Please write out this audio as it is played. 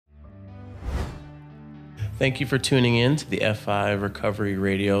Thank you for tuning in to the F5 Recovery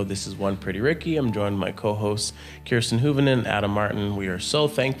Radio. This is One Pretty Ricky. I'm joined by my co-hosts Kirsten Huvenen and Adam Martin. We are so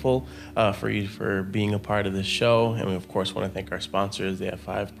thankful for you for being a part of this show. And we, of course, want to thank our sponsors, the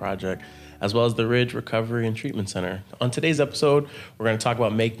F5 Project, as well as the Ridge Recovery and Treatment Center. On today's episode, we're going to talk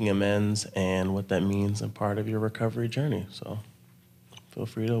about making amends and what that means and part of your recovery journey. So feel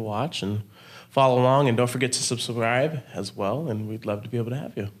free to watch and follow along. And don't forget to subscribe as well. And we'd love to be able to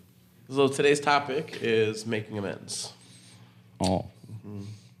have you. So today's topic is making amends. Oh. Mm-hmm.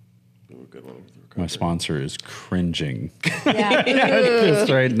 We're good one with My sponsor is cringing. Yeah.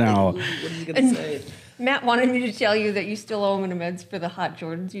 Just right now. What are you going to say? Matt wanted me to tell you that you still owe him an amends for the hot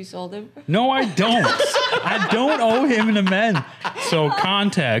Jordans you sold him. No, I don't. I don't owe him an amend. So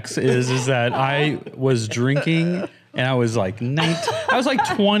context is that I was drinking and I was like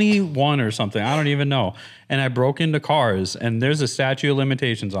 21 or something. I don't even know. And I broke into cars, and there's a statute of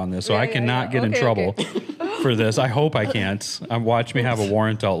limitations on this, so I cannot get in trouble for this. I hope I can't. Watch me have a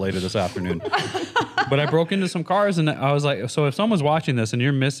warrant out later this afternoon. But I broke into some cars, and I was like, so if someone's watching this and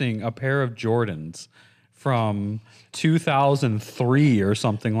you're missing a pair of Jordans from 2003 or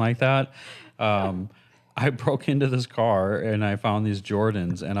something like that, I broke into this car and I found these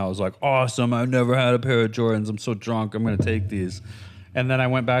Jordans and I was like, awesome, I've never had a pair of Jordans. I'm so drunk, I'm going to take these. And then I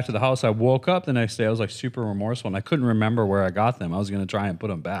went back to the house. I woke up the next day. I was like super remorseful and I couldn't remember where I got them. I was going to try and put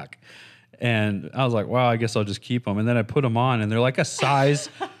them back. And I was like, well, I guess I'll just keep them. And then I put them on and they're like a size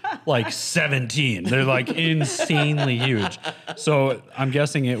like 17. They're like insanely huge. So I'm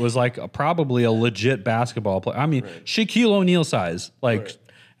guessing it was like probably a legit basketball player. I mean, Shaquille O'Neal size. Like,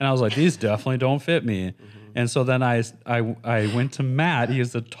 and I was like, these definitely don't fit me. Mm-hmm. And so then I went to Matt. He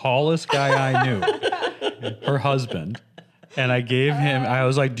is the tallest guy I knew, her husband. And I gave him, I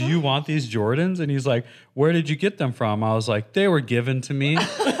was like, do you want these Jordans? And he's like, where did you get them from? I was like, they were given to me.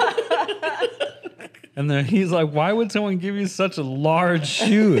 And then he's like, why would someone give you such large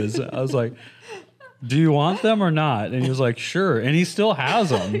shoes? I was like, do you want them or not? And he was like, sure. And he still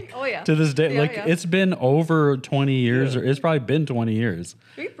has them to this day. It's been over 20 years, or it's probably been 20 years.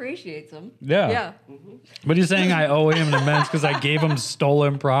 He appreciates them. Yeah. Mm-hmm. But he's saying I owe him an amends because I gave him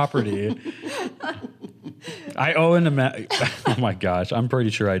stolen property. I owe an amends. Oh my gosh. I'm pretty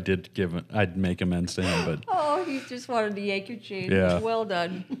sure I'd make amends to him, but. Oh, he just wanted to yank your chain. Yeah. Well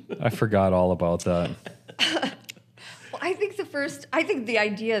done. I forgot all about that. Well, I think the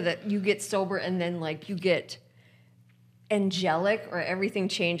idea that you get sober and then like you get angelic or everything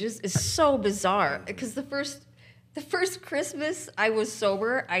changes is so bizarre. Because the first Christmas I was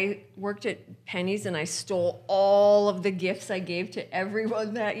sober, I worked at Penny's and I stole all of the gifts I gave to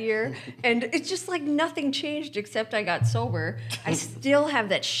everyone that year. And it's just like nothing changed except I got sober. I still have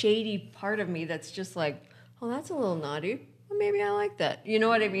that shady part of me that's just like, oh, that's a little naughty. Well, maybe I like that. You know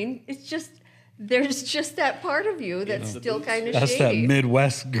what I mean? It's just, there's just that part of you that's still kind of shady. That's that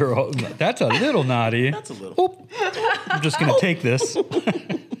Midwest girl. That's a little naughty. That's a little. Oop. I'm just going to take this.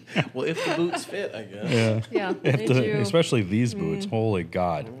 Well, if the boots fit, I guess. Yeah, they do. Especially these boots. Holy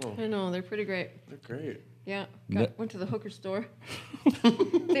God. I know, they're pretty great. They're great. Yeah, went to the hooker store.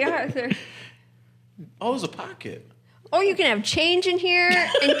 They're. Oh, there's a pocket. Oh, you can have change in here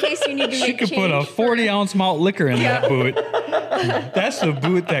in case you need to make She could change. put a 40-ounce malt liquor in that boot. That's the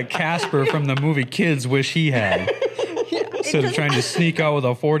boot that Casper from the movie Kids wish he had. Instead of trying to sneak out with a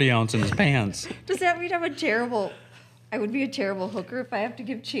 40-ounce in his pants. Does that mean I would be a terrible hooker if I have to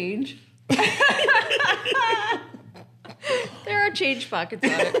give change? There are change pockets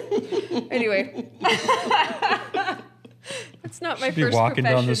on it. Anyway. That's not my Should first be walking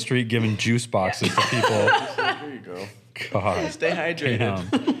profession. down the street giving juice boxes to people. There you go. God. Stay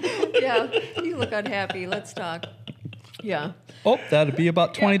hydrated. Yeah, you look unhappy. Let's talk. Yeah. Oh, that'd be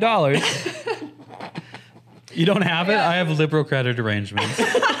about $20. You don't have it? I have liberal credit arrangements.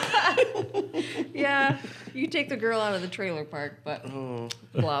 Yeah, you take the girl out of the trailer park, but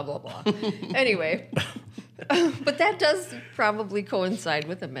blah, blah, blah. Anyway, but that does probably coincide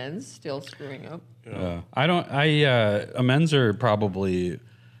with amends still screwing up. Amends are probably,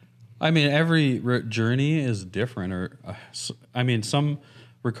 every journey is different. Some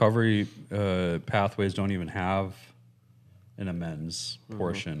recovery pathways don't even have an amends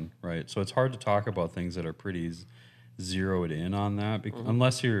portion, right? So it's hard to talk about things that are pretty zeroed in on that,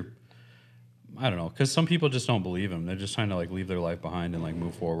 unless you're, I don't know, because some people just don't believe them. They're just trying to leave their life behind and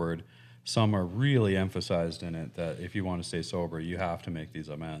move forward. Some are really emphasized in it that if you want to stay sober, you have to make these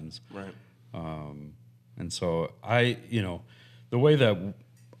amends. Right. And so the way that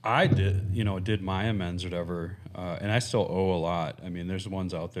I did my amends or whatever, and I still owe a lot. There's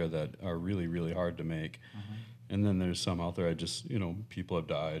ones out there that are really, really hard to make. And then there's some out there people have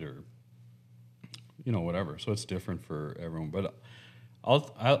died or whatever. So it's different for everyone. But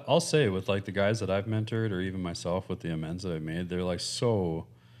I'll say with like the guys that I've mentored, or even myself with the amends that I've made, they're like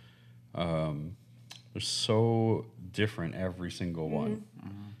they're so different every single one.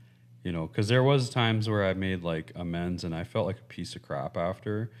 Because there was times where I made like amends and I felt like a piece of crap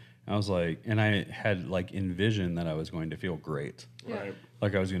after. I was like, and I had like envisioned that I was going to feel great. Right.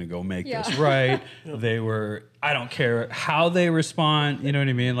 Like I was going to go make this right. I don't care how they respond. You know what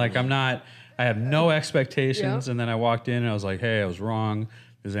I mean? Like I have no expectations. And then I walked in and I was like, hey, I was wrong.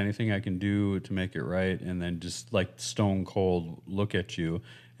 Is there anything I can do to make it right? And then just like stone cold look at you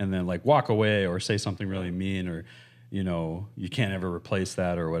and then like walk away or say something really mean or, you can't ever replace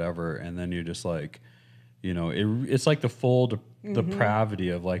that or whatever. And then you're just like, it's like the full depravity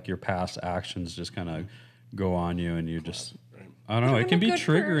of like your past actions just kind of go on you and you just, I don't know. It can be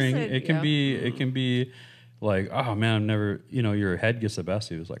triggering. Person. It can be like, oh man, I'm never, your head gets the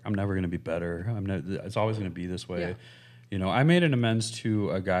best of you. It's like, I'm never going to be better. It's always going to be this way. I made an amends to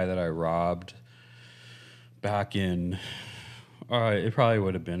a guy that I robbed back in, it probably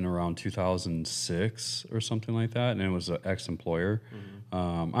would have been around 2006 or something like that. And it was an ex-employer.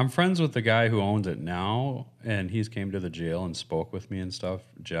 I'm friends with the guy who owns it now, and he's came to the jail and spoke with me and stuff,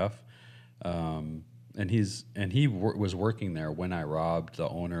 Jeff. And he was working there when I robbed the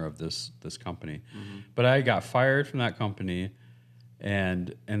owner of this company. But I got fired from that company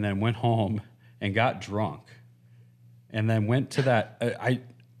and then went home and got drunk. And then went to that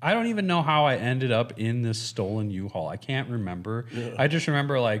I don't even know how I ended up in this stolen U-Haul. I can't remember. I just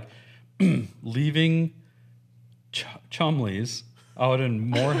remember like leaving Chumley's out in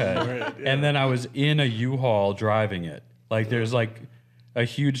Moorhead, and then I was in a U-Haul driving it. Like there's like a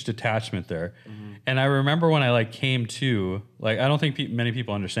huge detachment there. And I remember when I like came to, like I don't think many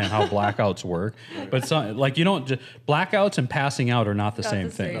people understand how blackouts work, but blackouts and passing out are not the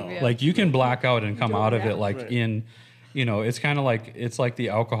same thing. Like you can black out and come out of it like in. It's kind of like, it's like the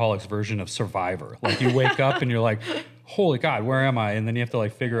alcoholic's version of Survivor. Like you wake up and you're like, holy God, where am I? And then you have to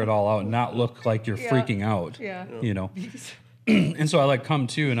like figure it all out and not look like you're freaking out, And so I like come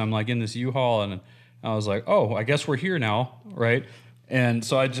to and I'm like in this U-Haul and I was like, oh, I guess we're here now. Right. And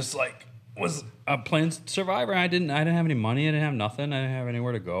so I just like was playing Survivor. I didn't have any money. I didn't have nothing. I didn't have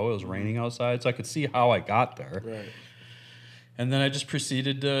anywhere to go. It was raining outside. So I could see how I got there. Right. And then I just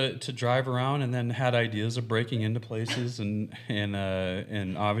proceeded to drive around, and then had ideas of breaking into places, and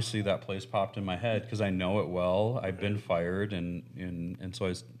obviously that place popped in my head because I know it well. I've been fired, and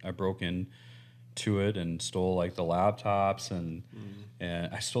so I broke into it and stole like the laptops and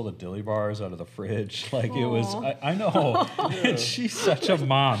I stole the dilly bars out of the fridge. Like it was, I know. And she's such a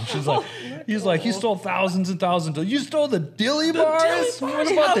mom. She's like, you stole thousands and thousands. You stole the dilly bars?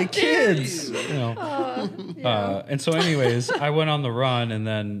 What about the kids? And so anyways, I went on the run, and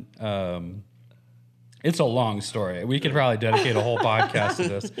then it's a long story. We could probably dedicate a whole podcast to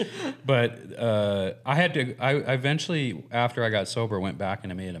this. But I eventually, after I got sober, went back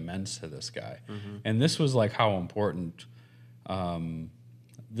and I made amends to this guy. And this was like how important,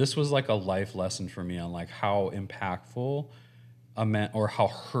 this was like a life lesson for me on like how impactful or how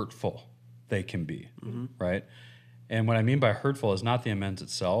hurtful they can be, right? And what I mean by hurtful is not the amends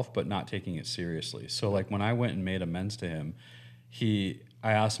itself, but not taking it seriously. So like when I went and made amends to him,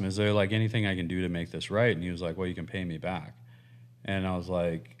 I asked him, is there like anything I can do to make this right? And he was like, well, you can pay me back. And I was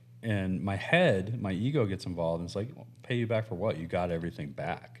like, and my ego gets involved, and it's like, well, pay you back for what? You got everything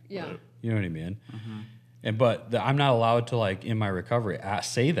back. Yeah. You know what I mean? But I'm not allowed to like in my recovery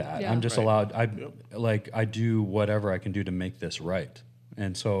say that. I'm just allowed. I do whatever I can do to make this right.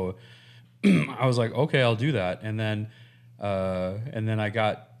 And so I was like, okay, I'll do that. And then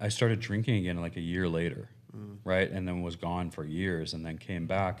I started drinking again like a year later, right? And then was gone for years, and then came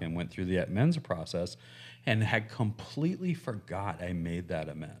back and went through the amends process, and had completely forgot I made that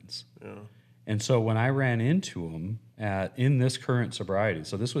amends. Yeah. And so when I ran into him in this current sobriety,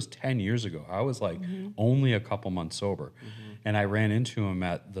 so this was 10 years ago, I was like only a couple months sober, and I ran into him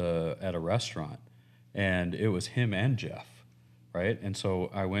at a restaurant, and it was him and Jeff, right? And so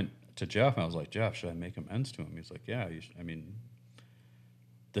I went to Jeff and I was like, Jeff, should I make amends to him? He's like, yeah, you should. I mean,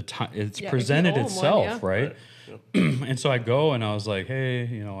 it's presented itself, right? And so I go and I was like,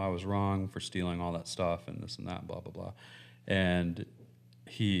 hey, I was wrong for stealing all that stuff and this and that, blah, blah, blah. And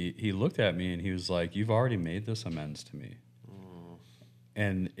he looked at me and he was like, you've already made this amends to me.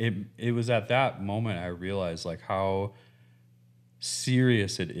 And it was at that moment I realized like how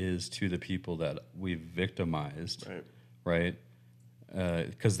serious it is to the people that we've victimized, right?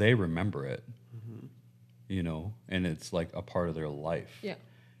 Because they remember it, and it's like a part of their life. Yeah.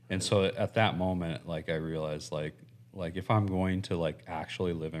 And so at that moment, like I realized, like like if I'm going to like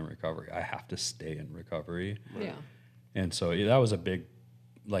actually live in recovery, I have to stay in recovery. Yeah. And so that was a big,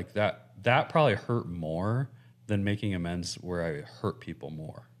 like that probably hurt more than making amends where I hurt people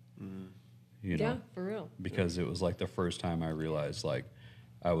more. You know? Yeah, for real. Because it was like the first time I realized like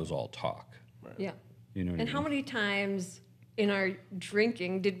I was all talk. Right. Yeah. You know what I And mean? how many times in our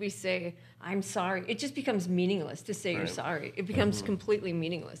drinking did we say, I'm sorry? It just becomes meaningless to say you're sorry. It becomes completely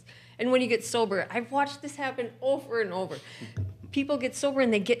meaningless. And when you get sober, I've watched this happen over and over. People get sober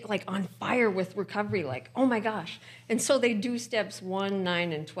and they get like on fire with recovery, like, oh my gosh. And so they do steps 1,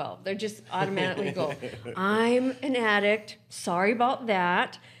 9, and 12. They just automatically go, I'm an addict. Sorry about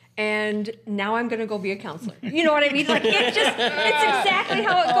that. And now I'm going to go be a counselor. You know what I mean? Like, it's exactly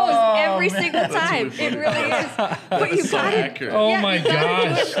how it goes every single time. It really is. But you got it. Oh my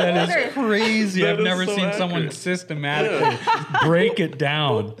gosh, that is crazy. I've never seen someone systematically break it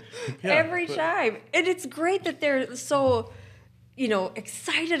down. Every time. And it's great that they're so,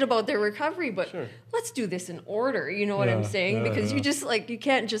 excited about their recovery, but let's do this in order. You know what I'm saying? Because you just, you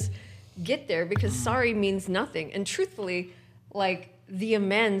can't just get there because sorry means nothing. And truthfully, the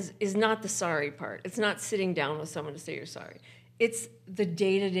amends is not the sorry part. It's not sitting down with someone to say you're sorry. It's the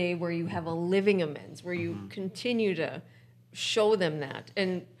day-to-day where you have a living amends, where you continue to show them that.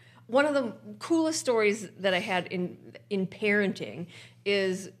 And one of the coolest stories that I had in parenting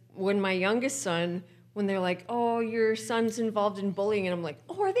is when my youngest son, when they're like, oh, your son's involved in bullying. And I'm like,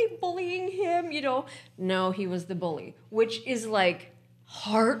 oh, are they bullying him? No, he was the bully, which is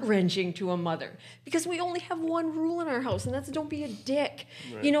heart-wrenching to a mother because we only have one rule in our house, and that's don't be a dick.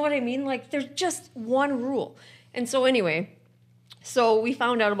 Right. You know what I mean? There's just one rule. And so anyway, so we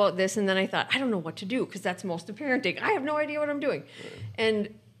found out about this, and then I thought, I don't know what to do because that's most of parenting. I have no idea what I'm doing. Right.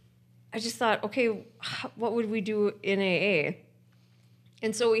 And I just thought, okay, what would we do in AA?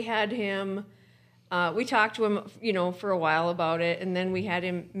 And so we had him, we talked to him, for a while about it, and then we had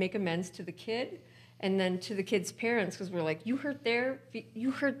him make amends to the kid. And then to the kid's parents, because we're like, you hurt their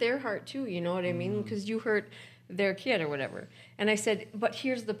heart too, you know what I mean? Because you hurt their kid or whatever. And I said, but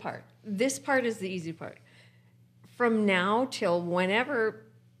here's the part. This part is the easy part. From now till whenever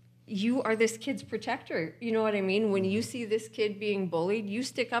you are this kid's protector, you know what I mean? When you see this kid being bullied, you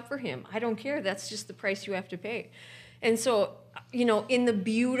stick up for him. I don't care. That's just the price you have to pay. And so, in the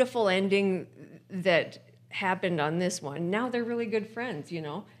beautiful ending that happened on this one, now they're really good friends,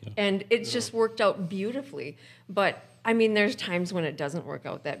 and it's just worked out beautifully. But I mean, there's times when it doesn't work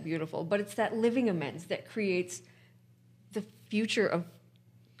out that beautiful, but it's that living amends that creates the future of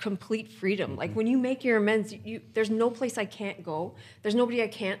complete freedom. Like when you make your amends, there's no place I can't go, there's nobody I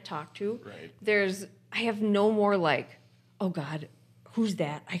can't talk to. Right. I have no more oh God, who's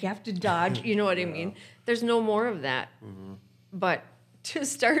that, I have to dodge. You know what I mean? There's no more of that. But to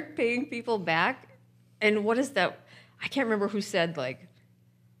start paying people back. And what is that? I can't remember who said,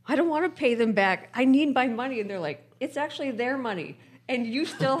 I don't want to pay them back. I need my money. And they're like, it's actually their money. And you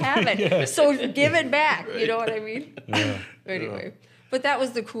still have it. So give it back. Right. You know what I mean? Yeah. Anyway. But that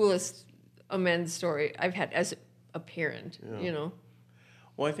was the coolest amends story I've had as a parent,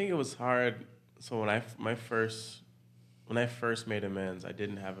 Well, I think it was hard. So when I first made amends, I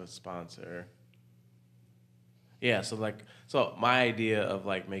didn't have a sponsor. Yeah, so my idea of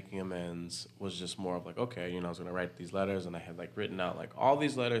making amends was just more of okay, I was gonna write these letters, and I had written out all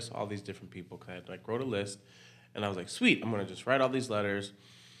these letters to all these different people. Cause I had wrote a list, and I was like, sweet, I'm gonna just write all these letters.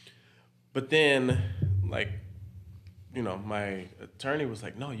 But then my attorney was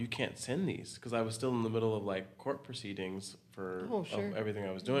like, no, you can't send these, because I was still in the middle of court proceedings for of everything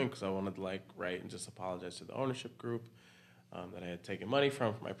I was doing, because I wanted to write and just apologize to the ownership group that I had taken money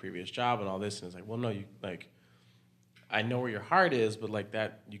from for my previous job and all this. And it's well, no, you I know where your heart is, but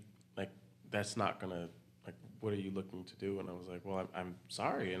that's not gonna what are you looking to do? And I was like, well, I'm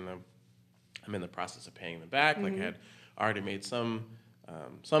sorry, and I'm in the process of paying them back. I had already made some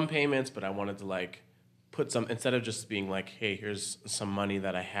payments, but I wanted to put some, instead of just being hey, here's some money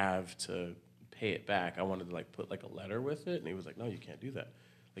that I have to pay it back. I wanted to put a letter with it, and he was like, no, you can't do that.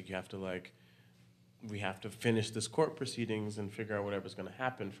 You have to we have to finish this court proceedings and figure out whatever's going to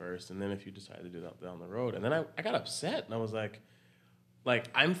happen first, and then if you decide to do that down the road. And then I got upset, and I was like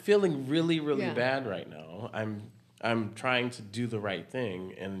I'm feeling really, really bad right now. I'm trying to do the right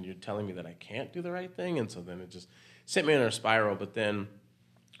thing, and you're telling me that I can't do the right thing. And so then it just sent me in a spiral. But then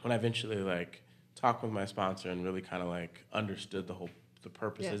when I eventually talked with my sponsor and really kind of understood the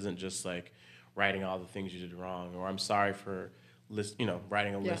purpose isn't just writing all the things you did wrong, or I'm sorry for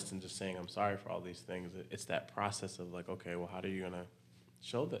writing a list and just saying I'm sorry for all these things. It's that process of okay, well, how are you gonna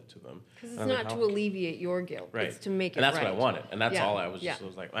show that to them? Because it's not to alleviate your guilt. Right. It's to make it and that's right. what I wanted, and that's all I was. I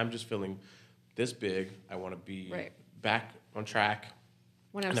was I'm just feeling this big. I want to be back on track.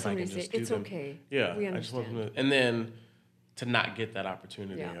 Want to have And if I somebody can say, just do it's them. okay. Yeah, We I just understand. want them to, and then to not get that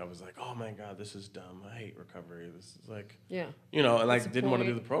opportunity, Yeah. I was like, oh my God, this is dumb. I hate recovery. This is like, Yeah. and What's like the didn't want to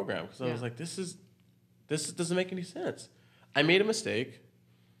do the point? program because I Yeah. was like, this doesn't make any sense. I made a mistake,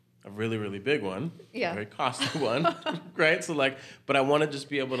 a really, really big one, Yeah. a very costly one, right? So like, but I want to just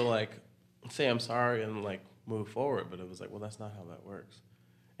be able to like say I'm sorry and like move forward. But it was like, well, that's not how that works.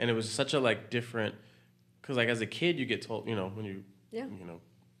 And it was such a like different, because like as a kid you get told, when you, Yeah.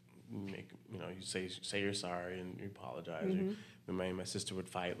 you say you're sorry and you apologize. My sister would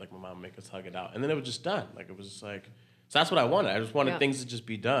fight, like my mom would make us hug it out, and then it was just done. Like it was just like, so that's what I wanted. I just wanted Yeah. things to just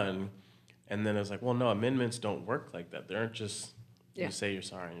be done. And then it was like, well, no, amendments don't work like that. They aren't just Yeah. you say you're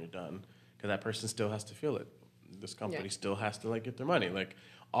sorry and you're done, because that person still has to feel it. This company Yeah. still has to like get their money. Like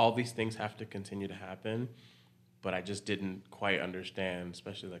all these things have to continue to happen, but I just didn't quite understand,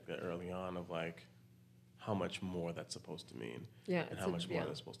 especially like the early on of like how much more that's supposed to mean, Yeah, and it's how a- much more yeah.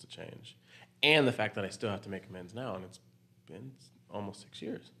 that's supposed to change, and the fact that I still have to make amends now, and it's been almost 6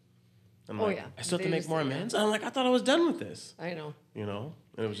 years. I'm Oh, like, yeah. I still have They to make just- more yeah. amends. I'm like, I thought I was done with this, I know. and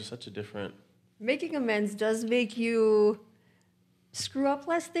it was just such a different. Making amends does make you screw up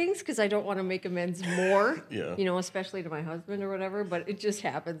less things because I don't want to make amends more, Yeah. Especially to my husband or whatever, but it just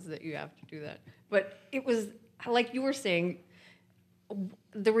happens that you have to do that. But it was, like you were saying,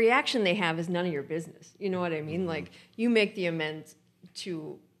 the reaction they have is none of your business. You know what I mean? Like, you make the amends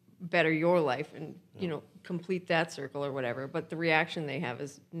to better your life and, complete that circle or whatever, but the reaction they have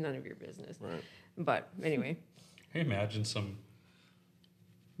is none of your business. Right. But anyway, Hey, imagine some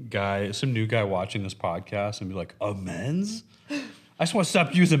new guy watching this podcast and be like, amends? I just want to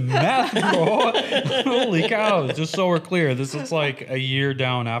stop using meth, bro. Holy cow. Just so we're clear, this is like a year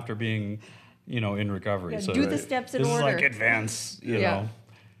down after being, in recovery. yeah, So do the steps in this order. is like advanced, you Yeah. know.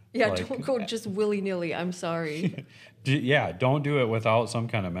 Yeah, like- don't go just willy-nilly. I'm sorry. Don't do it without some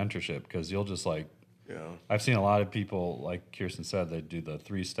kind of mentorship, because you'll just like, Yeah. I've seen a lot of people, like Kirsten said, they do the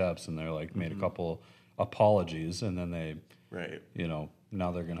 3 steps and they're like made a couple apologies, and then they, Right.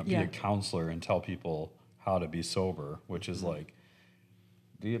 now they're going to be Yeah. a counselor and tell people how to be sober, which is like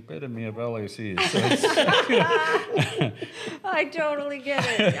the epitome of LAC. So I totally get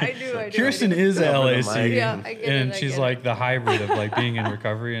it. I do. Kirsten is Up on the LAC, mic. Yeah, I get and it, I she's get it. like the hybrid of like being in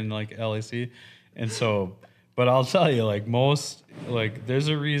recovery and like LAC. And so, but I'll tell you, like there's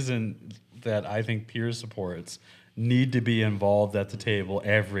a reason that I think peer supports need to be involved at the table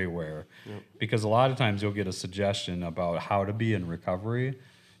everywhere, because a lot of times you'll get a suggestion about how to be in recovery.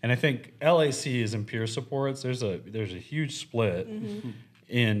 And I think LAC is in peer supports. There's a huge split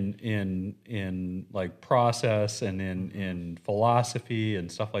in like process and in philosophy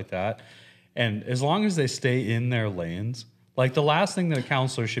and stuff like that. And as long as they stay in their lanes, like the last thing that a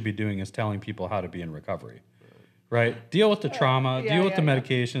counselor should be doing is telling people how to be in recovery, right? Deal with the trauma, deal with the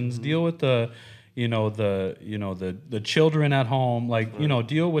medications, deal with the children at home, like,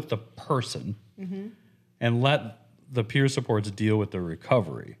 deal with the person, and let the peer supports deal with the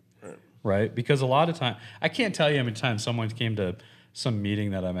recovery, right? Because a lot of time, I can't tell you how many times someone came to some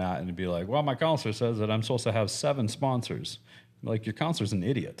meeting that I'm at and it'd be like, well, my counselor says that I'm supposed to have 7 sponsors. Like, your counselor's an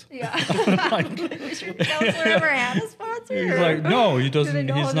idiot. Yeah. Has your counselor ever had a sponsor? He's like, no, he Do they doesn't.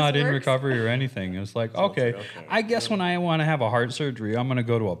 know how He's not this in works? recovery or anything. It's like, okay, I guess when I want to have a heart surgery, I'm going to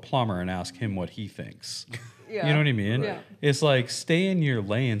go to a plumber and ask him what he thinks. Yeah. You know what I mean? Yeah. It's like, stay in your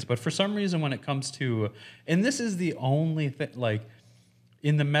lanes. But for some reason, when it comes to, and this is the only thing, like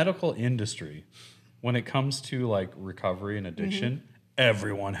in the medical industry, when it comes to like recovery and addiction,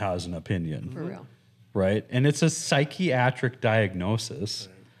 everyone has an opinion. For real. Right? And it's a psychiatric diagnosis,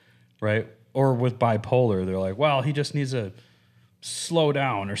 right? Or with bipolar, they're like, well, he just needs to slow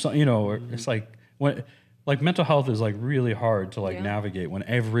down or something, or it's like mental health is like really hard to like Yeah. navigate when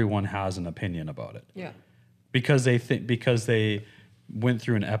everyone has an opinion about it. Yeah. Because they went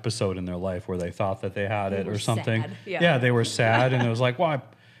through an episode in their life where they thought that they had it were or something. sad. Yeah. They were sad, and it was like, well,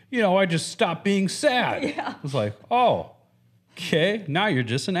 I just stopped being sad. Yeah. It was like, oh, okay, now you're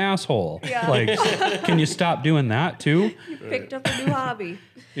just an asshole. Yeah. Like, can you stop doing that too? Picked up a new hobby.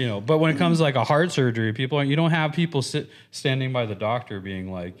 But when it comes to like a heart surgery, you don't have people standing by the doctor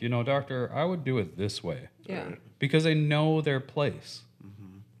being like, doctor, I would do it this way. Yeah. Because they know their place,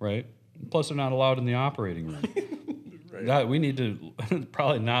 right? Plus, they're not allowed in the operating room. That we need to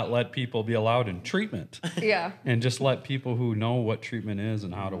probably not let people be allowed in treatment, Yeah. and just let people who know what treatment is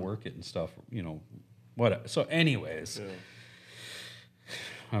and how to work it and stuff, what. So anyways,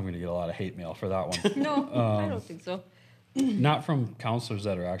 I'm going to get a lot of hate mail for that one. No, I don't think so. Not from counselors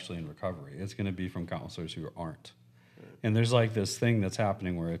that are actually in recovery. It's going to be from counselors who aren't. And there's like this thing that's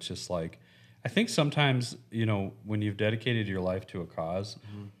happening where it's just like, I think sometimes, when you've dedicated your life to a cause,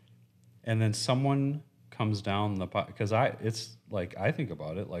 and then someone comes down because I think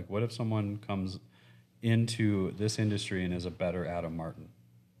about it, like, what if someone comes into this industry and is a better Adam Martin?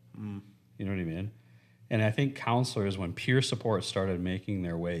 You know what I mean? And I think counselors, when peer support started making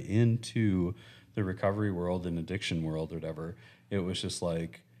their way into the recovery world and addiction world or whatever, it was just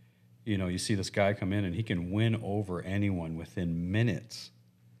like, you see this guy come in and he can win over anyone within minutes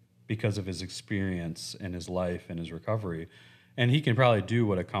because of his experience and his life and his recovery. And he can probably do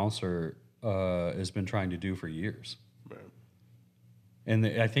what a counselor has been trying to do for years. Right. And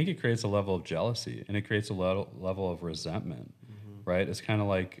I think it creates a level of jealousy, and it creates a level of resentment, right? It's kind of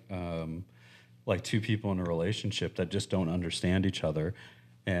like two people in a relationship that just don't understand each other.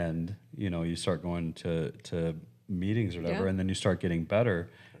 And, you start going to meetings or whatever, and then you start getting better.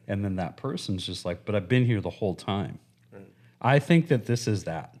 And then that person's just like, but I've been here the whole time. Right. I think that this is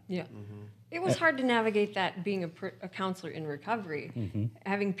that. Yeah. It was hard to navigate that being a counselor in recovery,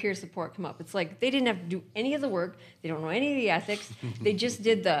 having peer support come up. It's like they didn't have to do any of the work. They don't know any of the ethics. They just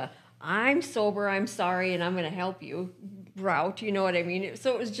did the, I'm sober, I'm sorry, and I'm going to help you route. You know what I mean?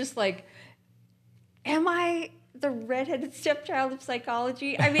 So it was just like, am I the redheaded stepchild of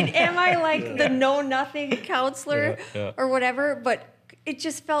psychology? I mean, am I like the know-nothing counselor or whatever? But it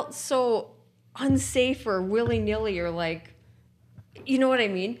just felt so unsafe or willy-nilly or like, you know what I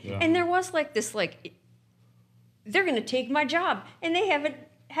mean? Yeah. And there was like this, like, they're going to take my job, and they haven't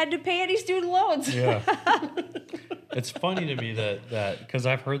had to pay any student loans. Yeah. It's funny to me that because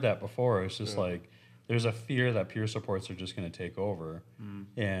I've heard that before. It's just like there's a fear that peer supports are just going to take over,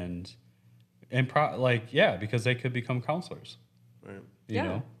 because they could become counselors. Right. You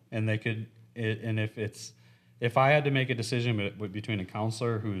know, and they could, and if I had to make a decision between a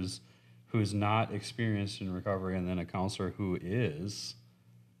counselor who's not experienced in recovery and then a counselor who is,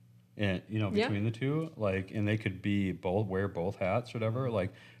 and between the two, like, and they could be wear both hats or whatever,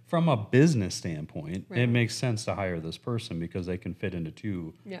 like, from a business standpoint, it makes sense to hire this person because they can fit into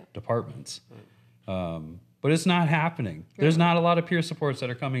two departments. But it's not happening. There's not a lot of peer supports that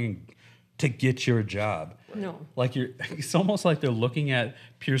are coming to get your job. No. Like, it's almost like they're looking at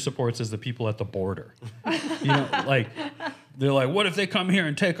peer supports as the people at the border. Like, they're like, what if they come here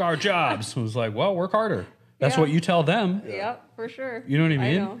and take our jobs? It was like, well, work harder. That's what you tell them. Yeah, for sure. You know what I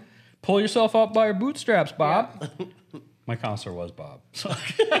mean? I know. Pull yourself up by your bootstraps, Bob. Yeah. My counselor was Bob.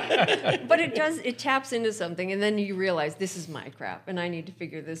 But it taps into something, and then you realize this is my crap, and I need to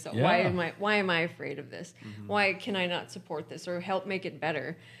figure this out. Yeah. Why am I afraid of this? Why can I not support this or help make it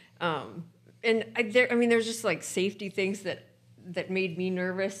better? There's just like safety things that made me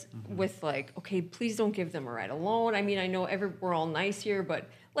nervous with like, okay, please don't give them a ride alone. I mean, I know we're all nice here, but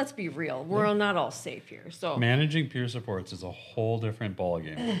let's be real. We're not all safe here. So managing peer supports is a whole different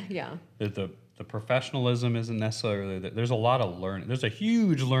ballgame. Yeah. The professionalism isn't necessarily there. There's a lot of learning. There's a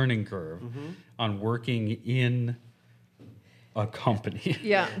huge learning curve on working in a company.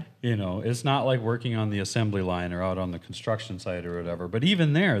 Yeah. It's not like working on the assembly line or out on the construction site or whatever. But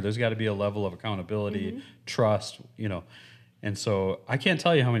even there's got to be a level of accountability, trust, And so I can't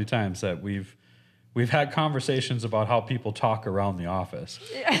tell you how many times that we've had conversations about how people talk around the office.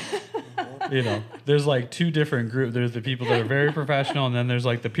 Yeah. There's like two different groups. There's the people that are very professional, and then there's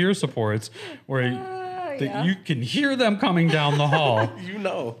like the peer supports where you can hear them coming down the hall.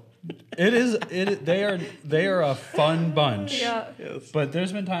 They are a fun bunch. Yeah. Yes. But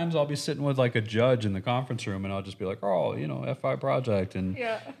there's been times I'll be sitting with like a judge in the conference room, and I'll just be like, oh, FI project and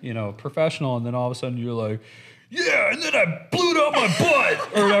professional, and then all of a sudden you're like, yeah, and then I blew it out my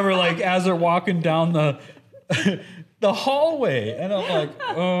butt or whatever, like as they're walking down the hallway, and I'm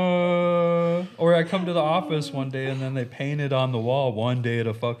like, or I come to the office one day and then they painted on the wall one day at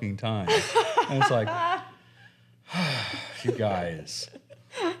a fucking time, and it's like, you guys.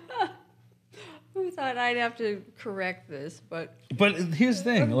 Who thought I'd have to correct this? But here's the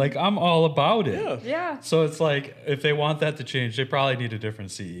thing, like, I'm all about it. Yeah. So it's like, if they want that to change, they probably need a different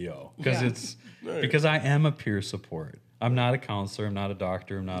CEO because I am a peer support. I'm not a counselor. I'm not a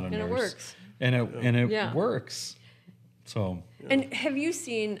doctor. I'm not a nurse. And it works. And it works. So. And have you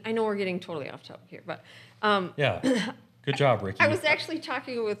seen? I know we're getting totally off topic here, but. Good job, Ricky. I was actually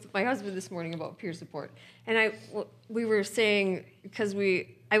talking with my husband this morning about peer support, and we were saying, because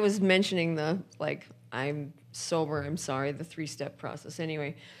I was mentioning I'm sober, I'm sorry, the 3-step process.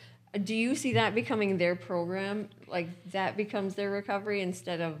 Anyway, do you see that becoming their program? Like, that becomes their recovery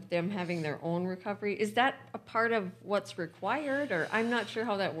instead of them having their own recovery? Is that a part of what's required, or I'm not sure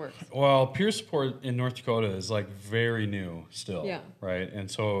how that works? Well, peer support in North Dakota is like very new still, right?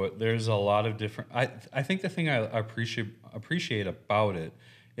 And so there's a lot of different. I think the thing I appreciate about it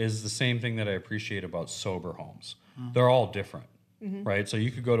is the same thing that I appreciate about sober homes. They're all different, right? So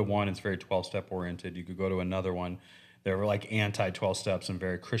you could go to one, it's very 12-step oriented. You could go to another one, they're like anti-12 steps and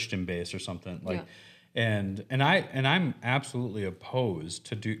very Christian based or something like. And I'm absolutely opposed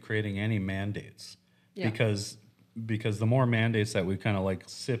to creating any mandates because the more mandates that we kind of like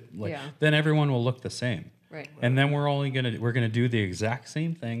then everyone will look the same. Right. And then we're gonna do the exact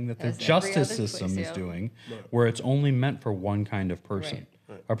same thing that the As every justice other system place, is doing, where it's only meant for one kind of person,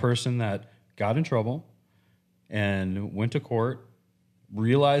 a person that got in trouble and went to court,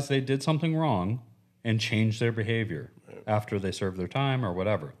 realized they did something wrong, and changed their behavior after they served their time or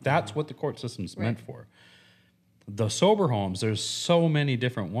whatever. That's what the court system's meant for. The sober homes, there's so many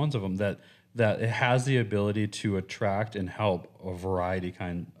different ones of them that it has the ability to attract and help a variety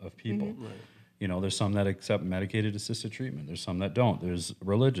kind of people. You know, there's some that accept medicated assisted treatment. There's some that don't. There's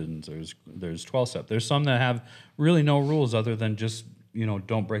religions. There's 12-step. There's some that have really no rules other than just, you know,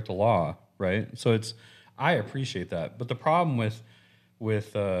 don't break the law, right? So I appreciate that. But the problem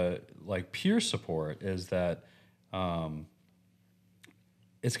with like peer support is that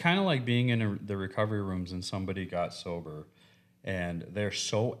it's kind of like being in the recovery rooms and somebody got sober and they're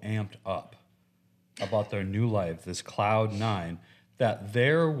so amped up about their new life, this cloud nine, that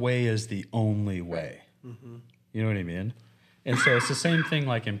their way is the only way. You know what I mean? And so it's the same thing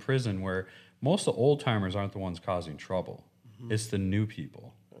like in prison where most of the old timers aren't the ones causing trouble. It's the new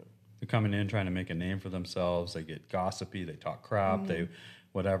people. They're coming in trying to make a name for themselves. They get gossipy. They talk crap. They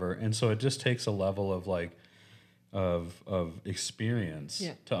whatever. And so it just takes a level of like of experience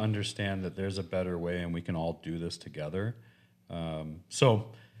to understand that there's a better way and we can all do this together.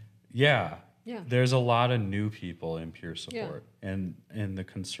 There's a lot of new people in peer support, and the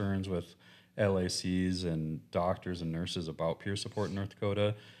concerns with LACs and doctors and nurses about peer support in North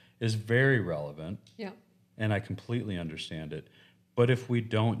Dakota is very relevant. And I completely understand it. But if we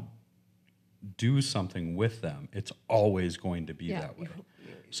don't do something with them, it's always going to be that way.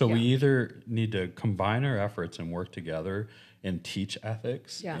 So we either need to combine our efforts and work together and teach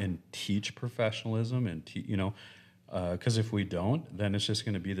ethics and teach professionalism and because if we don't, then it's just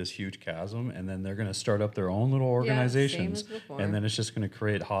going to be this huge chasm, and then they're going to start up their own little organizations, and then it's just going to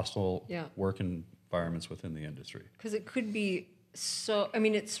create hostile work environments within the industry. Because it could be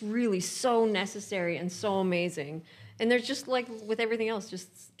it's really so necessary and so amazing. And there's just like with everything else,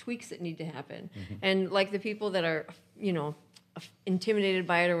 just tweaks that need to happen. And like the people that are, intimidated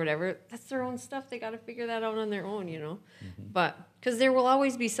by it or whatever, that's their own stuff. They got to figure that out on their own, But because there will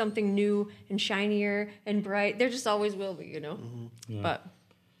always be something new and shinier and bright. There just always will be, But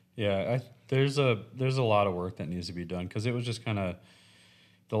there's a lot of work that needs to be done because it was just kind of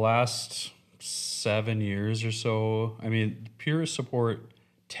the last 7 years or so. I mean, peer support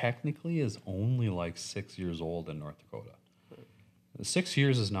technically is only like 6 years old in North Dakota. 6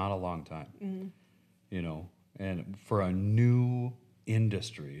 years is not a long time, and for a new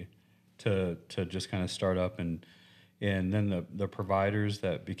industry to just kind of start up and then the providers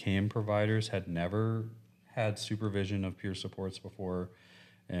that became providers had never had supervision of peer supports before,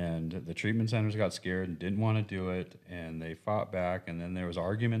 and the treatment centers got scared and didn't want to do it, and they fought back, and then there was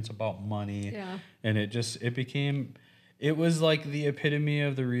arguments about money, and it was like the epitome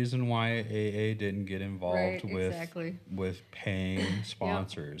of the reason why AA didn't get involved with paying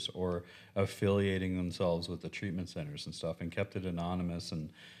sponsors or affiliating themselves with the treatment centers and stuff, and kept it anonymous. And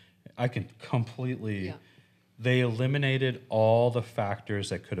I can completely, they eliminated all the factors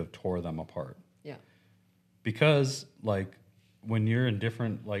that could have tore them apart. Because like when you're in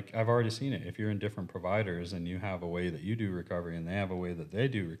different, like I've already seen it, if you're in different providers and you have a way that you do recovery and they have a way that they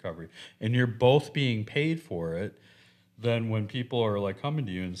do recovery, and you're both being paid for it, then when people are like coming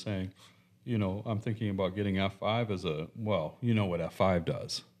to you and saying, I'm thinking about getting F5 as what F5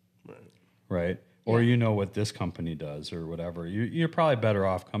 does, right? Or what this company does or whatever, you're probably better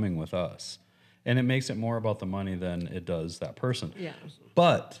off coming with us. And it makes it more about the money than it does that person.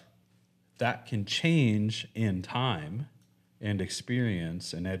 But that can change in time and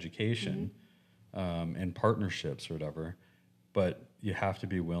experience and education and partnerships or whatever. But you have to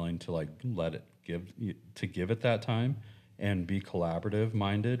be willing to like let it give it that time and be collaborative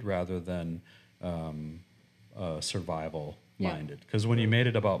minded rather than survival minded. Because when you made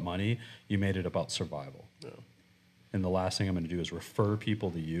it about money, you made it about survival. And the last thing I'm going to do is refer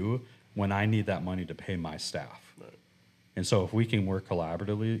people to you when I need that money to pay my staff. And so if we can work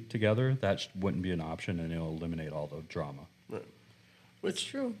collaboratively together, that wouldn't be an option, and it'll eliminate all the drama. It's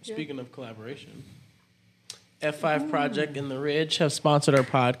true. Speaking of collaboration, F5 Project and The Ridge have sponsored our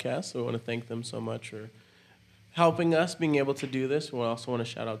podcast, so we want to thank them so much for helping us being able to do this. We also want to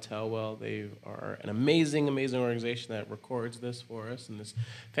shout out Telwell. They are an amazing, amazing organization that records this for us in this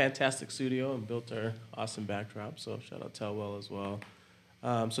fantastic studio and built our awesome backdrop. So shout out Telwell as well.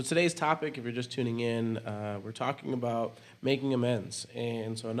 So today's topic, if you're just tuning in, we're talking about making amends.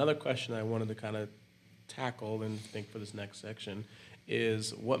 And so another question I wanted to kind of tackle and think for this next section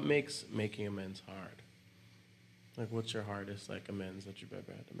is what makes making amends hard? Like, what's your hardest amends that you've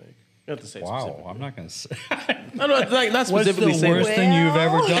ever had to make? You don't have to say Wow, I'm not going to say. No, not What's specifically the saying worst that. thing you've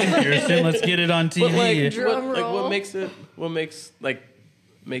ever done, Kirsten? Let's get it on TV. But like, Drum what roll. makes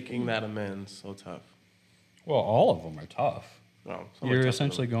making that amends so tough? Well, all of them are tough. Well, some are You're tougher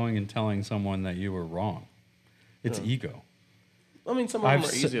essentially than- going and telling someone that you were wrong. It's ego. I mean, some of them I've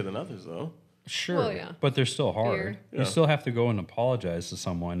are se- easier than others, though. Sure, Well, yeah. but they're still hard. Fear. Yeah. You still have to go and apologize to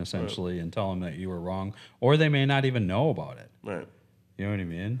someone essentially and tell them that you were wrong, or they may not even know about it. Right. You know what I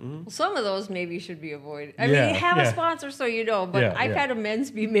mean? Well, some of those maybe should be avoided. I Yeah, mean, have yeah. a sponsor so you know. But Yeah, I've yeah. had amends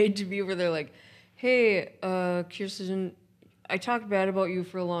be made to me where they're like, "Hey, Kirsten, I talked bad about you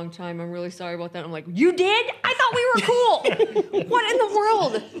for a long time. I'm really sorry about that." I'm like, "You did? I thought we were cool. What in the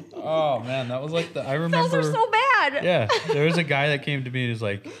world? Oh man, that was like I remember. Those are so bad." Yeah, there was a guy that came to me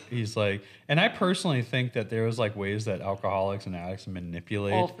and he's like, and I personally think that there was ways that alcoholics and addicts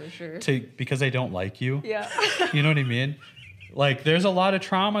manipulate Oh, for sure. because they don't like you. Yeah. You know what I mean? There's a lot of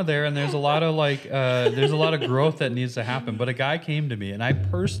trauma there, and there's a lot of there's a lot of growth that needs to happen. But a guy came to me, and I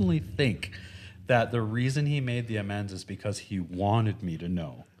personally think that the reason he made the amends is because he wanted me to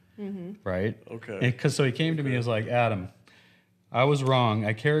know, right? Okay. So he came to me and was like, Adam, I was wrong.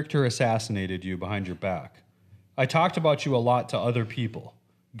 I character assassinated you behind your back. I talked about you a lot to other people,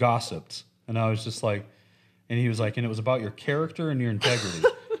 gossiped, and I was just like, and he was like, and it was about your character and your integrity,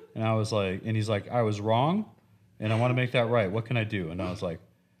 and I was like, and he's like, I was wrong. And I want to make that right. What can I do? And I was like,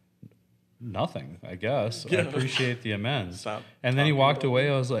 nothing, I guess. I appreciate the amends. Stop And then he walked away.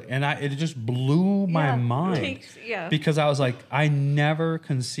 I was like, and it just blew my Yeah, mind. yeah. Because I was like, I never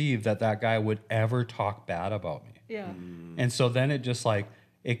conceived that guy would ever talk bad about me. Yeah. And so then it just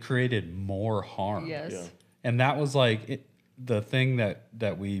it created more harm. Yes. Yeah. And that was the thing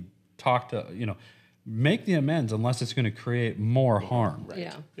that we talked to, make the amends unless it's going to create more harm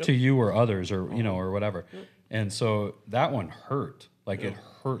Yeah. to you or others or, or whatever. And so that one hurt. It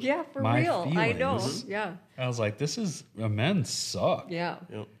hurt Yeah, for my real. I know. feelings. Yeah. I was like, amends suck. Yeah.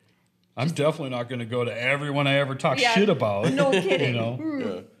 Yep. I'm definitely not going to go to everyone I ever talk Yeah, shit about. No kidding.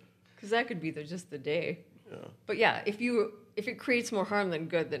 Yeah. Because that could be just the day. Yeah. But yeah, if it creates more harm than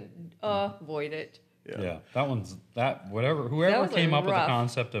good, then avoid it. Yeah. Whoever was, came up with the rough.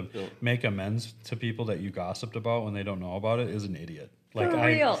 concept of make amends to people that you gossiped about when they don't know about it is an idiot.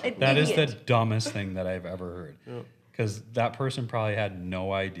 Real, an that is the idiot. dumbest thing that I've ever heard. Because that person probably had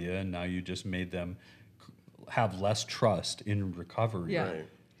no idea, and now you just made them have less trust in recovery. Yeah. Right.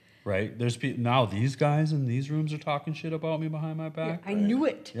 Right? There's now these guys in these rooms are talking shit about me behind my back. I knew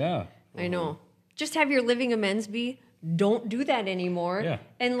it. Yeah. I know. Just have your living amends be, don't do that anymore. Yeah.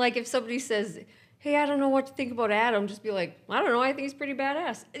 And if somebody says, hey, I don't know what to think about Adam, just be like, I don't know, I think he's pretty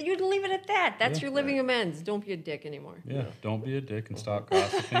badass. You'd leave it at that. That's your living amends. Don't be a dick anymore. Yeah, don't be a dick and stop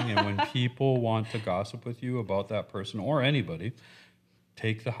gossiping. And when people want to gossip with you about that person or anybody,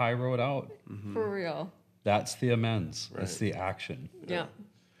 take the high road out. For real. That's the amends. It's the action. Yeah.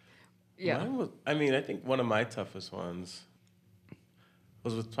 Yeah. I think one of my toughest ones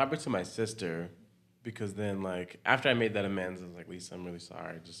was probably to my sister, because then after I made that amends, I was like, Lisa, I'm really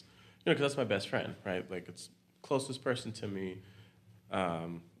sorry. Just because that's my best friend, right? It's closest person to me.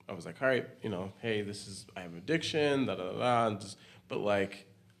 I was like, all right, hey, I have addiction, da da da, and but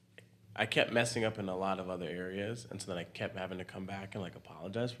I kept messing up in a lot of other areas, and so then I kept having to come back and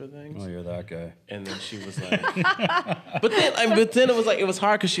apologize for things. Oh, you're that guy. And then she was like, but then it was it was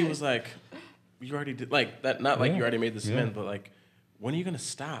hard because she was like, you already did that, not Yeah. you already made this Yeah. amends, but when are you gonna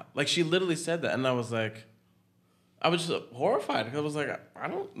stop? She literally said that, and I was like, I was just horrified because I was like, I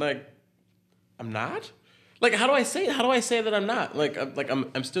don't I'm not. How do I say it? How do I say that I'm not?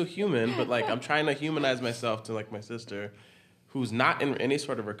 I'm still human, but I'm trying to humanize myself to my sister, who's not in any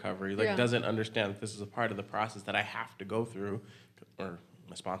sort of recovery, doesn't understand that this is a part of the process that I have to go through, or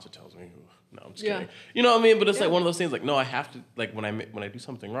my sponsor tells me, no, I'm just kidding. You know what I mean? But it's one of those things no, I have to, when I do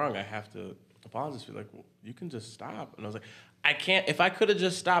something wrong, I have to apologize. Well, you can just stop. And I was like, I can't. If I could have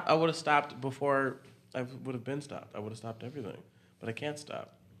just stopped, I would have stopped before I would have been stopped. I would have stopped everything. But I can't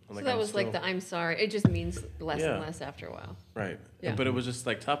stop. So that was the I'm sorry. It just means less and less after a while. Right. Yeah. But it was just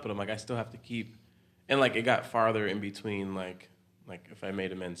tough, but I'm I still have to keep, and it got farther in between, if I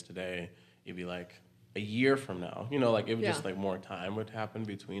made amends today, it'd be a year from now, you know, like it would just Yeah. like more time would happen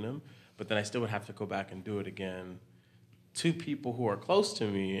between them, but then I still would have to go back and do it again to people who are close to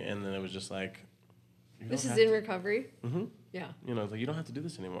me, and then it was just like, you This don't is have in to- recovery? Mm-hmm. Yeah. you know, it's like, you don't have to do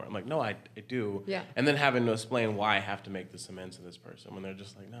this anymore. I'm like, no, I do. Yeah. And then having to explain why I have to make this amends to this person when they're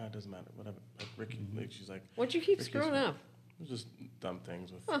just like, no, it doesn't matter. Whatever. Like Ricky, like, she's like, What'd you keep Ricky's screwing fine. up? It was just dumb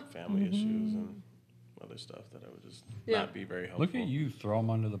things with family issues and other stuff that I would just Yeah. not be very helpful. Look at you, throw them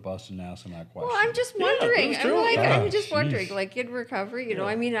under the bus and ask them that question. Well, I'm just wondering. that's I'm true. like, Ah, I'm just wondering, jeez. like in recovery, you know,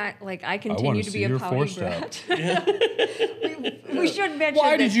 I mean, I wanna continue to see be a your pouty four-step. brat. we should mention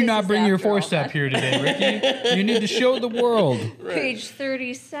Why that did you this not is bring your after all four-step that. here today, Ricky? You need to show the world. Page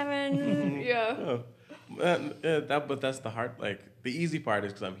 37. Yeah. Oh. But that's the hard, like, the easy part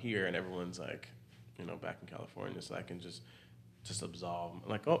is because I'm here and everyone's like, you know, back in California, so I can just absolve. I'm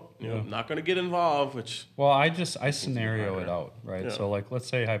like, oh, you know, I'm not going to get involved, which, Well, I scenario it harder. out, right? Yeah. So, like, let's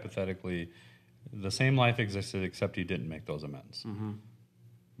say hypothetically, the same life existed except you didn't make those amends.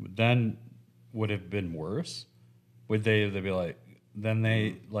 Then would it have been worse? Would they'd be like, then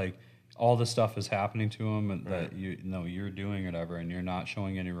they like all this stuff is happening to them and that you're doing whatever and you're not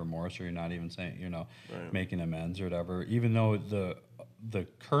showing any remorse or you're not even saying making amends or whatever. Even though the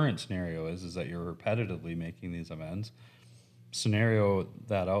current scenario is that you're repetitively making these amends. Scenario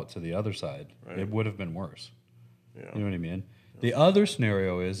that out to the other side, it would have been worse. yeah, You know what I mean? The other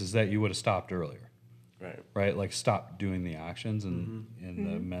scenario is that you would have stopped earlier, right? Like stop doing the actions, and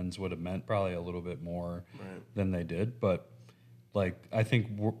the amends would have meant probably a little bit more than they did. But like I think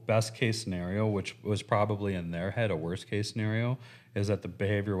best case scenario, which was probably in their head a worst case scenario, is that the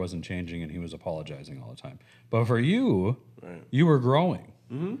behavior wasn't changing and he was apologizing all the time. But for you, you were growing.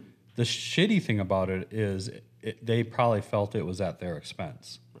 The shitty thing about it is they probably felt it was at their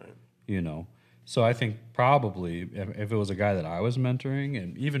expense, you know? So I think probably if it was a guy that I was mentoring,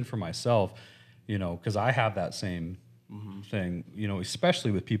 and even for myself, you know, because I have that same thing, you know,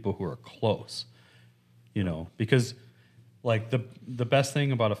 especially with people who are close, you know, because like the best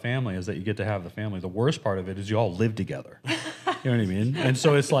thing about a family is that you get to have the family. The worst part of it is you all live together. You know what I mean? And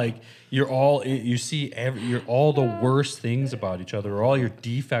so it's like you're all the worst things about each other, or all your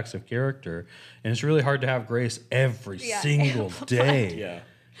defects of character, and it's really hard to have grace every single day. yeah.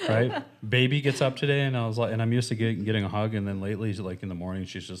 Right? Baby gets up today, and I was like, and I'm used to getting a hug, and then lately, like in the morning,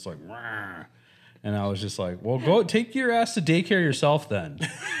 she's just like, "Rah." And I was just like, well, go take your ass to daycare yourself then.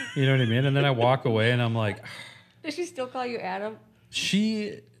 You know what I mean? And then I walk away, and I'm like, Does she still call you Adam?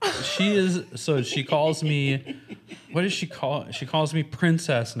 she is, so she calls me, what does she call? She calls me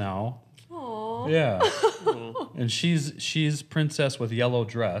princess now. Oh. Yeah. And she's princess with yellow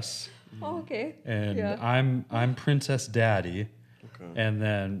dress, Oh, okay. and Yeah. I'm princess daddy. And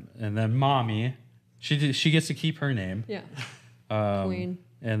then mommy, she gets to keep her name. Yeah. Queen.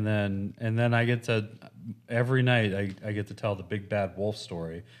 And then I get to every night I get to tell the big bad wolf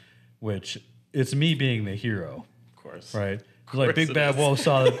story, which it's me being the hero, Of course. right? Like Big it Bad is. Wolf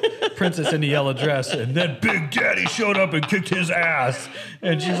saw the princess in the yellow dress, and then Big Daddy showed up and kicked his ass,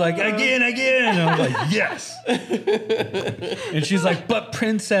 and she's like again, and I'm like yes, and she's like but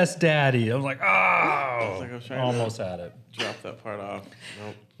Princess Daddy, I'm like I was trying almost had it. to drop that part off.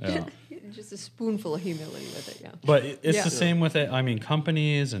 Nope. Yeah. Just a spoonful of humility with it, yeah. But it's Yeah. the same with it. I mean,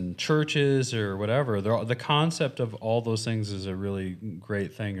 companies and churches or whatever. The concept of all those things is a really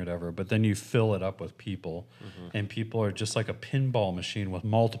great thing, or whatever. But then you fill it up with people, and people are just like a pinball machine with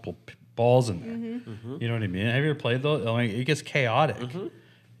multiple balls in there. You know what I mean? Have you ever played those? I mean, it gets chaotic.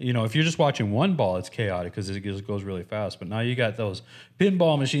 You know, if you're just watching one ball, it's chaotic because it just goes really fast. But now you got those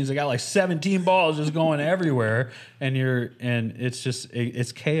pinball machines that got like 17 balls just going everywhere, and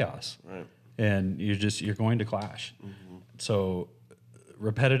it's chaos. Right. And you're going to clash. So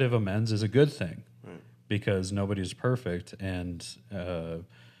repetitive amends is a good thing because nobody's perfect, and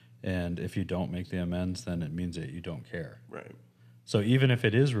if you don't make the amends, then it means that you don't care. Right. So even if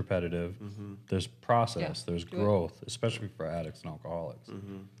it is repetitive, there's process, Yeah, there's do it. growth, especially for addicts and alcoholics.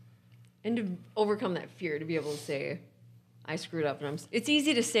 And to overcome that fear, to be able to say, I screwed up. And it's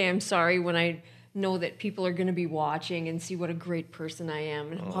easy to say I'm sorry when I know that people are going to be watching and see what a great person I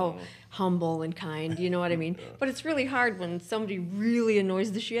am and how humble and kind, you know what I mean? But it's really hard when somebody really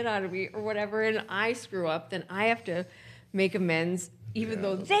annoys the shit out of me or whatever, and I screw up, then I have to make amends even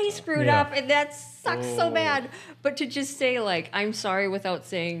though they screwed Yeah. up, and that sucks so bad. But to just say, like, I'm sorry without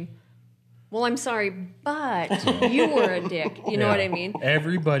saying, well, I'm sorry, but you were a dick. You know what I mean?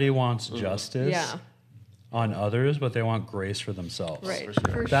 Everybody wants justice Yeah. on others, but they want grace for themselves. Right.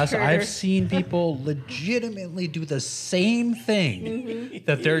 For sure. I've seen people legitimately do the same thing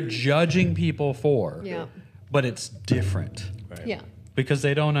that they're judging people for. Yeah. But it's different Yeah. because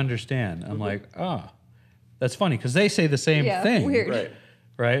they don't understand. I'm like, That's funny because they say the same thing. Weird. Right.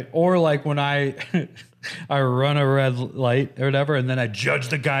 Right? Or like when I I run a red light or whatever, and then I judge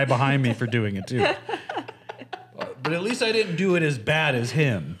the guy behind me for doing it too. But at least I didn't do it as bad as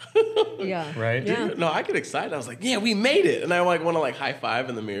him. Yeah. Right? Yeah. No, I get excited. I was like, yeah, we made it. And I like want to like high five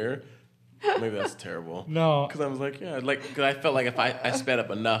in the mirror. Maybe that's terrible. No. Because I was like, yeah, like, because I felt like if I sped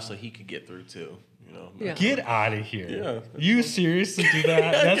up enough so he could get through too. You know? Yeah. Get out of here. Yeah. You seriously do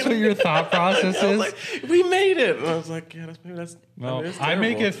that? That's what your thought process I was is? like, we made it. And I was like, yeah, that's No, I mean, it's I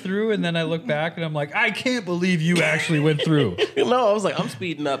make terrible. it through, and then I look back, and I'm like, I can't believe you actually went through. No, I was like, I'm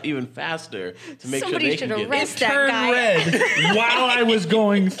speeding up even faster to make Somebody sure they should can get arrest it. that Turned guy. red while I was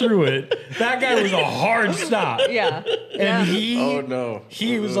going through it. That guy was a hard stop. Yeah. And he Oh no.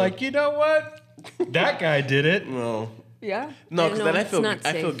 he was like, you know what? That guy did it. No. Yeah. No, because then I it's feel not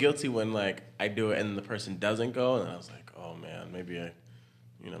I feel safe. guilty when like I do it and the person doesn't go, and I was like, oh man, maybe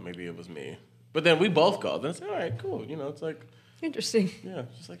maybe it was me. But then we both go. Then it's all right, cool. You know, it's like, Interesting. yeah,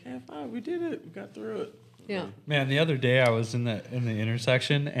 just like, hey, fine, we did it, we got through it. Yeah. Man, the other day I was in the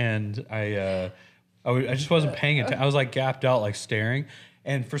intersection, and I just wasn't paying attention. I was like gapped out, like staring.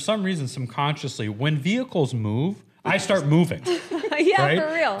 And for some reason, subconsciously, when vehicles move, I start moving. Yeah, Right?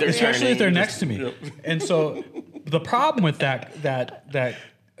 for real. They're Especially if they're turning, next just- to me. yep. And so the problem with that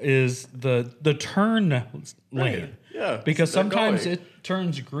is the turn lane. Yeah, Because they're sometimes going. it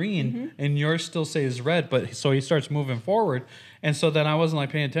turns green and yours still stays red, but so he starts moving forward. And so then I wasn't like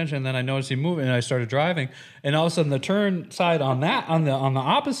paying attention, and then I noticed he moving, and I started driving, and all of a sudden the turn side on the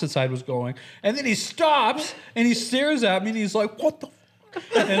opposite side was going, and then he stops and he stares at me and he's like, "What the?"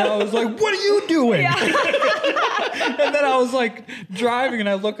 And I was like, "What are you doing?" And then I was like driving, and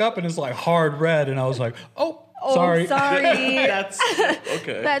I look up, and it's like hard red, and I was like, "Oh, sorry." Sorry. That's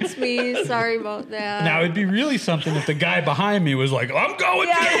okay. That's me. Sorry about that. Now it'd be really something if the guy behind me was like, "I'm going."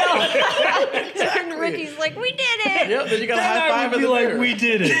 Yeah, to I know. And Ricky's like, we did it. Yep, then you got a Then high I five would in be the like, mirror. "We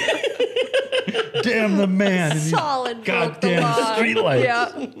did it." Damn the man. And these Solid broke the goddamn law. streetlights.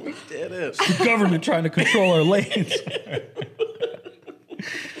 Yeah. We did it. The government trying to control our lanes.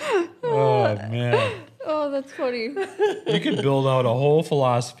 Oh man. Oh, that's funny. You could build out a whole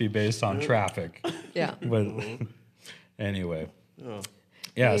philosophy based on traffic. Yeah. But anyway.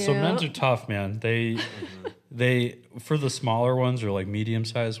 Yeah, so Yeah. men's are tough, man. They for the smaller ones or like medium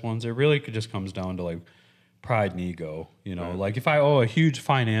sized ones, it really just comes down to like pride and ego. You know, like if I owe a huge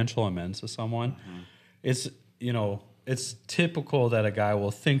financial amends to someone, it's it's typical that a guy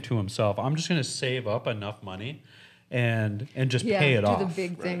will think to himself, I'm just gonna save up enough money and just Yeah. pay it do off. the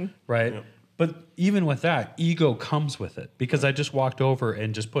big thing. Right? Yep. But even with that, ego comes with it because I just walked over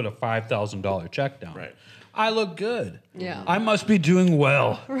and just put a $5,000 check down. Right. I look good. Yeah. I must be doing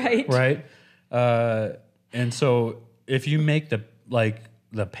well. Right. Right. And so if you make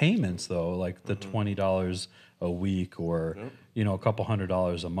the payments though, like the $20 a week or a couple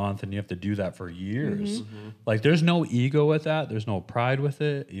 $100 a month, and you have to do that for years. Like there's no ego with that. There's no pride with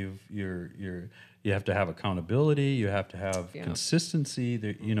it. You have to have accountability. You have to have consistency.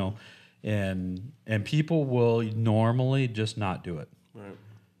 And people will normally just not do it.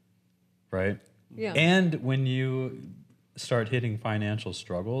 Right. Yeah. And when you start hitting financial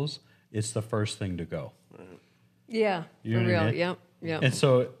struggles, it's the first thing to go. Yeah. You For know what I real. mean? Yep. Yep. And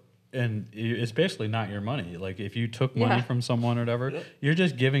so, it's basically not your money. Like if you took money Yeah. from someone or whatever, you're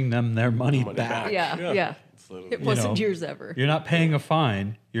just giving them their money back. Yeah. It's literally- It wasn't know, yours ever. You're not paying a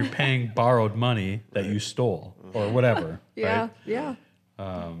fine. You're paying borrowed money that you stole or whatever. Yeah. Right? Yeah.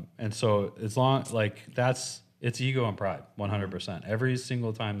 And so as long it's ego and pride, 100%. Every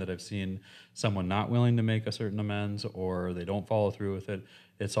single time that I've seen someone not willing to make a certain amends or they don't follow through with it,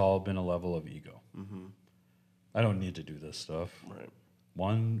 it's all been a level of ego. I don't need to do this stuff. Right.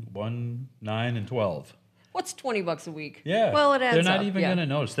 1, 9, and 12. What's $20 a week? Yeah. Well, it adds They're not up. even Yeah. going to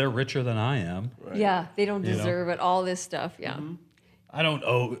notice. They're richer than I am. Yeah. They don't You know? deserve it. All this stuff. Yeah. I don't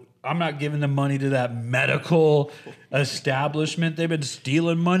owe. I'm not giving the money to that medical establishment. They've been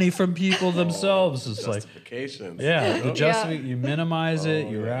stealing money from people themselves. It's like, Justifications. yeah, the Yeah. you minimize it,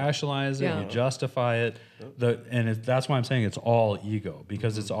 you rationalize it, Yeah. you justify it. That's why I'm saying it's all ego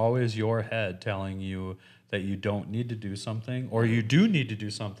because it's always your head telling you that you don't need to do something or you do need to do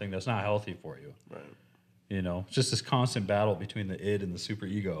something that's not healthy for you. Right. It's just this constant battle between the id and the super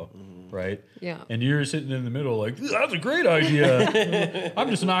ego, right? Yeah. And you're sitting in the middle like, that's a great idea. I'm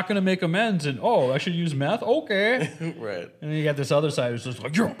just not going to make amends. And, I should use meth? Okay. Right. And then you got this other side who's just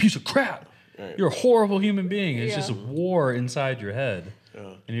like, you're a piece of crap. Right. You're a horrible human being. It's Yeah. just a war inside your head. Yeah.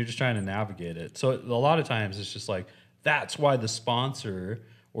 And you're just trying to navigate it. So a lot of times it's just like, that's why the sponsor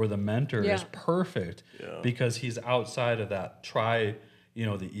or the mentor is Yeah. perfect because he's outside of that you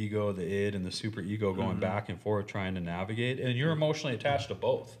know, the ego, the id, and the super ego going back and forth trying to navigate, and you're emotionally attached to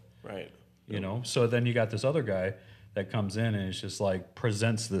both. Right. You know, so then you got this other guy that comes in and it's just like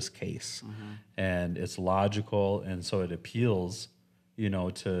presents this case, and it's logical, and so it appeals, you know,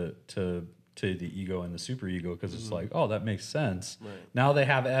 to the ego and the super ego, because it's like, oh, that makes sense. Right. Now they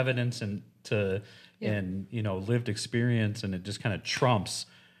have evidence and you know, lived experience, and it just kind of trumps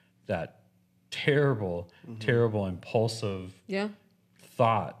that terrible impulsive Yeah.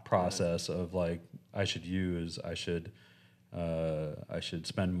 thought process of like, I should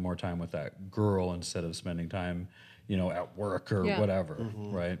spend more time with that girl instead of spending time, you know, at work or whatever,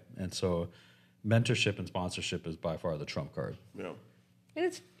 right? And so mentorship and sponsorship is by far the trump card. Yeah. And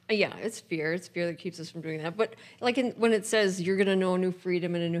it's fear. It's fear that keeps us from doing that. But like when it says you're gonna know a new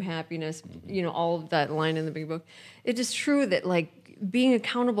freedom and a new happiness, you know, all of that line in the big book, it is true that like being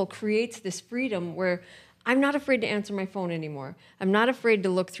accountable creates this freedom where I'm not afraid to answer my phone anymore. I'm not afraid to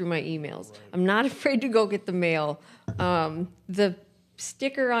look through my emails. Right. I'm not afraid to go get the mail. The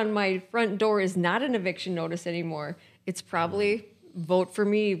sticker on my front door is not an eviction notice anymore. It's probably vote for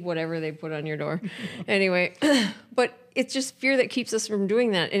me, whatever they put on your door. Anyway, but it's just fear that keeps us from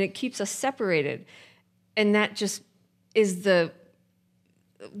doing that, and it keeps us separated. And that just is the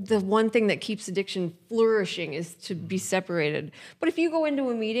one thing that keeps addiction flourishing, is to be separated. But if you go into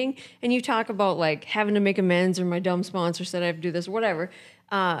a meeting and you talk about like having to make amends, or my dumb sponsor said I have to do this, or whatever,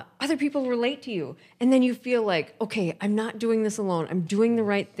 other people relate to you. And then you feel like, okay, I'm not doing this alone. I'm doing the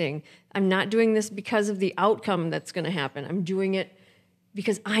right thing. I'm not doing this because of the outcome that's going to happen. I'm doing it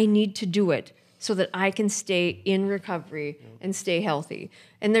because I need to do it so that I can stay in recovery and stay healthy.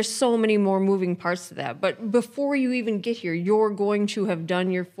 And there's so many more moving parts to that. But before you even get here, you're going to have done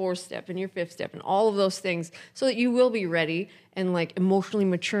your 4th step and your 5th step and all of those things, so that you will be ready and like emotionally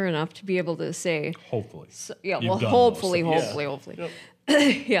mature enough to be able to say, Hopefully. So, yeah, You've well, done hopefully. Yep.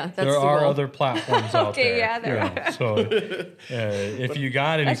 Yeah, that's there the are goal. other platforms out Okay, there. yeah, there are. So if you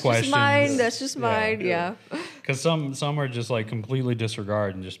got any That's questions, just mine. That's just mine. Yeah. Because some are just like completely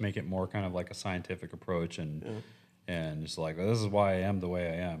disregard and just make it more kind of like a scientific approach, and just like, well, this is why I am the way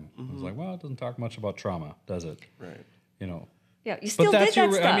I am. It's like, well, it doesn't talk much about trauma, does it? Right. You know. Yeah, you still But that's did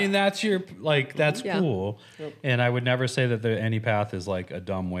that your. stuff. I mean, that's your like. That's Yeah. cool. Yep. And I would never say that any path is like a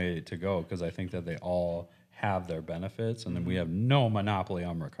dumb way to go, because I think that they all have their benefits, and then we have no monopoly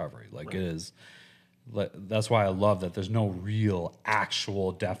on recovery. Like it is. That's why I love that there's no real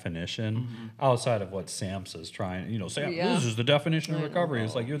actual definition outside of what SAMHSA is trying. You know, this is the definition of recovery.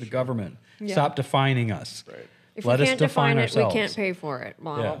 It's like, you're the government. Yeah. Stop defining us. Right. If Let we us can't define define it, ourselves. we can't pay for it.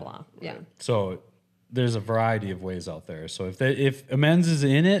 Blah Yeah. blah blah. Yeah. So there's a variety of ways out there. So if amends is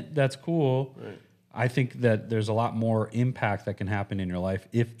in it, that's cool. Right. I think that there's a lot more impact that can happen in your life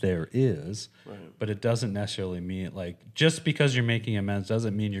if there is. Right. But it doesn't necessarily mean, like, just because you're making amends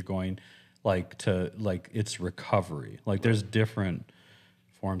doesn't mean you're going it's recovery. Like there's different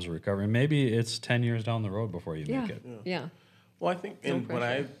forms of recovery. Maybe it's 10 years down the road before you Yeah. make it. Yeah. Well, I think No when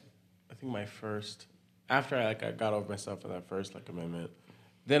pressure. I think my first, after I got over myself for that first amendment,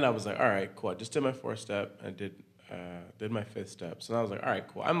 then I was like, all right, cool. I just did my 4th step. I did my 5th step. So then I was like, all right,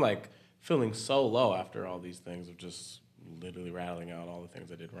 cool. I'm like feeling so low after all these things of just literally rattling out all the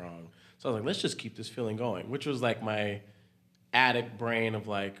things I did wrong. So I was like, let's just keep this feeling going, which was like my addict brain of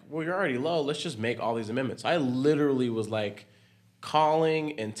like, well, you're already low. Let's just make all these amendments. I literally was like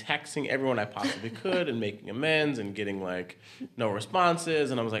calling and texting everyone I possibly could and making amends and getting like no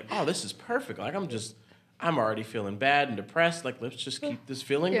responses. And I was like, oh, this is perfect. Like I'm already feeling bad and depressed. Like, let's just keep this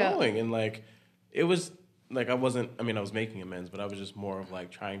feeling going. And like, it was like, I was making amends, but I was just more of like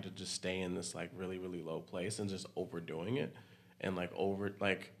trying to just stay in this like really, really low place and just overdoing it. And like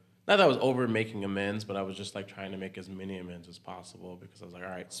not that I was over making amends, but I was just like trying to make as many amends as possible, because I was like, all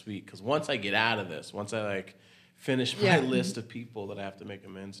right, sweet. Because once I get out of this, once I like finish my list of people that I have to make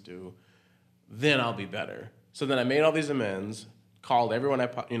amends to, then I'll be better. So then I made all these amends, called everyone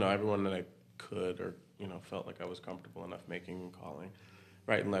everyone that I could or felt like I was comfortable enough making and calling,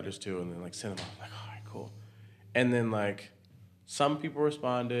 writing letters to, and then like sending them off. Like, all right, cool. And then like some people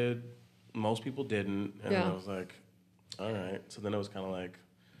responded, most people didn't, and I was like, all right. So then it was kind of like,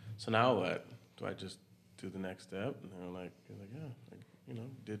 so now what? Do I just do the next step? And they were like, yeah,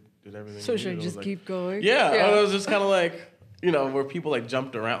 did everything. So you should I needed. just was keep going? Yeah, I was just kind of like, where people like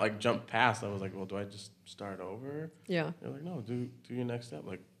jumped around, like jumped past. I was like, well, do I just start over? Yeah. They're like, no, do your next step.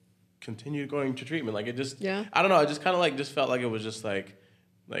 Like, continue going to treatment. Like, it just, Yeah. I don't know. I just kind of like just felt like it was just like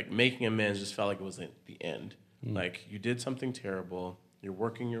making amends. Just felt like it was the end. Like, you did something terrible. You're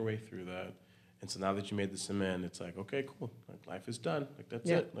working your way through that. And so now that you made this amend, it's like, okay, cool. Like, life is done. Like, that's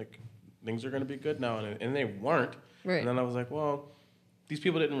it. Like, things are going to be good now. And they weren't. Right. And then I was like, well, these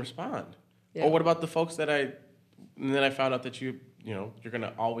people didn't respond. Yeah. Or what about the folks that and then I found out that you're going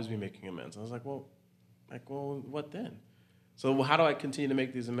to always be making amends. I was like, well, what then? So how do I continue to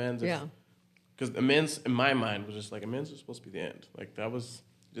make these amends? Yeah. Because amends, in my mind, was just like, amends was supposed to be the end. Like, you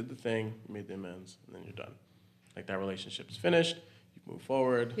did the thing, you made the amends, and then you're done. Like, that relationship's finished, you move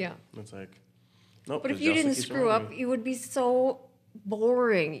forward. Yeah. And it's like, nope. But if the you Jessica didn't keeps screw reminding up, me. you would be so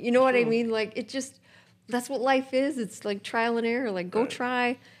boring. You know what I mean? Like, that's what life is. It's like trial and error. Like, go Right.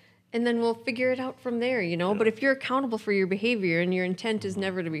 try, and then we'll figure it out from there, you know? Yeah. But if you're accountable for your behavior and your intent is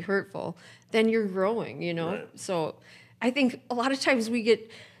never to be hurtful, then you're growing, you know? Right. So I think a lot of times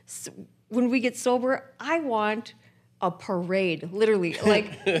when we get sober, I want a parade, literally.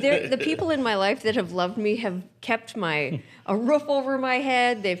 Like, the people in my life that have loved me have kept a roof over my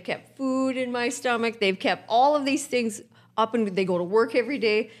head. They've kept food in my stomach. They've kept all of these things up, and they go to work every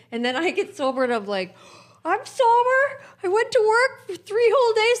day. And then I get sober and I'm like, I'm sober. I went to work for 3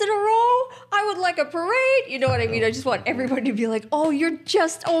 whole days in a row. I would like a parade. You know what I mean? I just want everybody to be like, oh,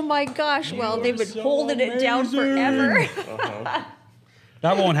 oh my gosh. Well, they've been holding it down forever.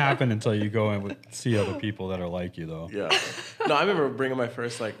 That won't happen until you go and see other people that are like you, though. Yeah. No, I remember bringing my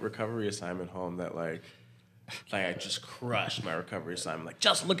first recovery assignment home that I just crushed my recovery assignment. Like,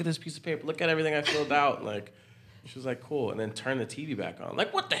 just look at this piece of paper. Look at everything I filled out. Like, she was like, cool. And then turn the TV back on.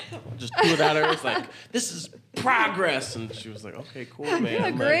 Like, what the hell? Just threw it at her. It's like, this is progress. And she was like, okay, cool, man.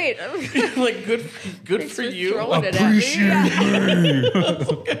 Yeah, great. Like, good Thanks for you. throwing it at me. Yeah. I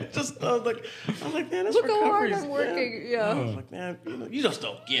was like, man, that's Look how hard recovery. I'm working. Yeah. I was like, man, you just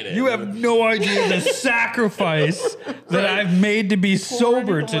don't get it. You have no idea the sacrifice that I've made to be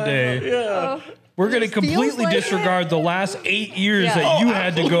sober today. Yeah. We're going to It feels completely like disregard the last 8 years Yeah. that you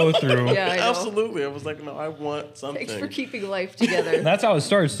had to go through. Yeah, I know. Absolutely. I was like, no, I want something. Thanks for keeping life together. That's how it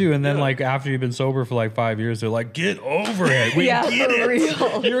starts too. And then after you've been sober for 5 years, they're like, get over it. We Yeah, get for it.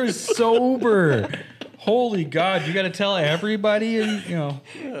 real. You're sober. Holy God, you got to tell everybody. And,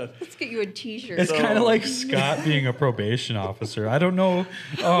 Let's get you a T-shirt. it's kind of like Scott being a probation officer. I don't know.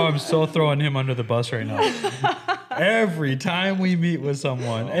 Oh, I'm so throwing him under the bus right now. Every time we meet with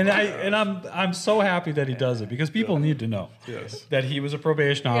someone, and I'm so happy that he does it, because people need to know that he was a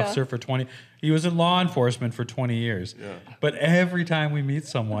probation officer for 20. He was in law enforcement for 20 years. Yeah. But every time we meet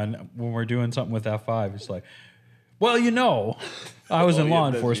someone when we're doing something with F5, it's like, well, I was in law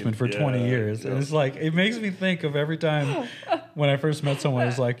enforcement for 20 years. And it's like, it makes me think of every time when I first met someone,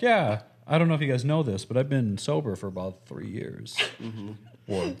 it's like, yeah, I don't know if you guys know this, but I've been sober for about 3 years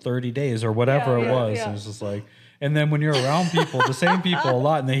or 30 days or whatever it was. Yeah. And it's just like, and then when you're around people, the same people a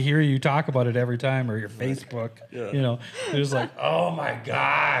lot, and they hear you talk about it every time, or your Facebook, they're just like, oh my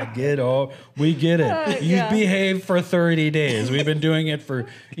God, we get it. You've behaved for 30 days. We've been doing it for,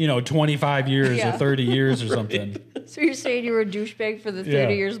 25 years or 30 years or something. So you're saying you were a douchebag for the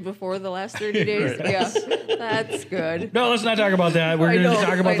 30 years before the last 30 days? Yeah, that's good. No, let's not talk about that. We're going to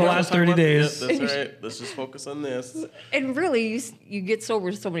talk about the last 30 days. That's right. Let's just focus on this. And really, you get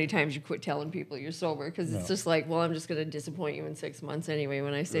sober so many times, you quit telling people you're sober, because it's just like, well, I'm just going to disappoint you in 6 months anyway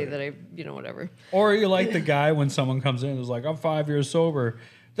when I say that I, whatever. Or you're like the guy when someone comes in and is like, I'm 5 years sober.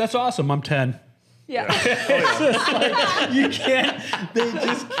 That's awesome. I'm 10. Yeah. You can't.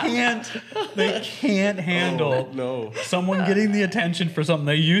 They can't handle someone getting the attention for something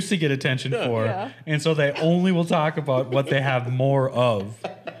they used to get attention for, and so they only will talk about what they have more of.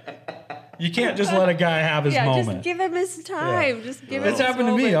 You can't just let a guy have his moment. Just give him his time. Yeah. Just give him It's his happened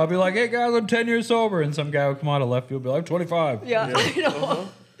to me. moment. I'll be like, hey guys, I'm 10 years sober, and some guy will come out of left field and be like, I'm 25. Yeah, I know.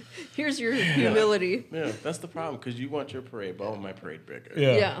 Here's your humility. Yeah, that's the problem, because you want your parade, but I want my parade bigger.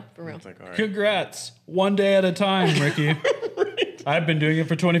 Yeah, for real. It's like, all right. Congrats. One day at a time, Ricky. I've been doing it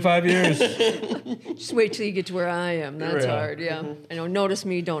for 25 years. Just wait till you get to where I am. That's hard. Yeah. I know. Notice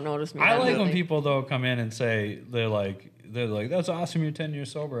me, don't notice me. I like when Definitely. people though come in and say they're like that's awesome, you're 10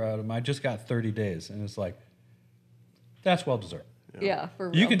 years sober, Adam. I just got 30 days, and it's like, that's well deserved. Yeah, for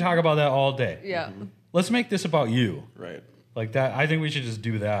real. You can talk about that all day. Yeah. Let's make this about you. Right. Like that. I think we should just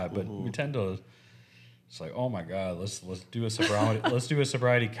do that, but we tend to. It's like, oh my God, let's do a sobriety let's do a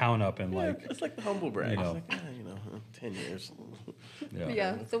sobriety count up and It's like the humble brag. You know. It's like, 10 years.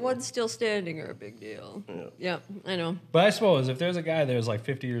 Yeah, the ones still standing are a big deal. Yeah, I know. But I suppose if there's a guy that's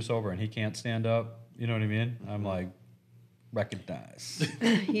 50 years sober and he can't stand up, you know what I mean? I'm like, recognize.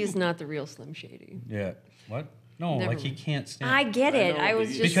 He's not the real Slim Shady. Yeah. What? No, Never he mind. can't stand. I get it. know, I but was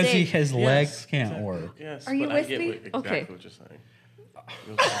you- just because saying. his legs can't work. Yes. Are you but with I get me? exactly Okay. what you're saying.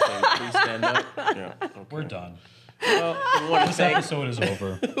 Please stand up. Yeah. Okay. We're done. Well, we want to This thank episode is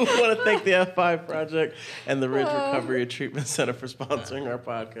over. we want to thank the F5 Project and the Ridge Recovery and Treatment Center for sponsoring our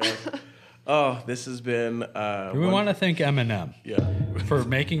podcast. Oh, this has been. We want to thank Eminem Yeah. for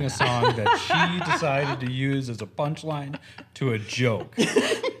making a song that she decided to use as a punchline to a joke.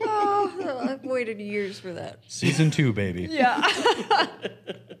 Oh, I've waited years for that. Season 2, baby. Yeah.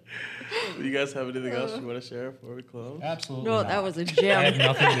 Do you guys have anything else you want to share before we close? Absolutely. No, not. that was a I gem. have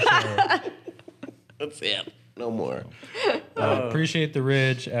nothing to share. That's it. No more. Appreciate the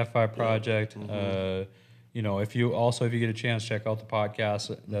Ridge FI project. You know, if you get a chance, check out the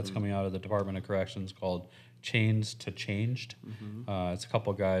podcast that's coming out of the Department of Corrections called Chains to Changed. It's a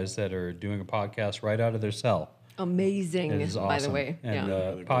couple guys that are doing a podcast right out of their cell. Amazing, It is awesome. by the way. And Yeah.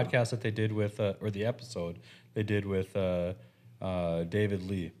 the podcast that they did with, or the episode they did with David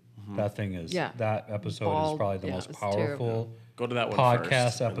Lee. That thing is, that episode is probably the most it's powerful terrible. Go to that one podcast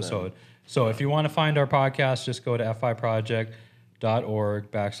first, and then- episode. So if you want to find our podcast, just go to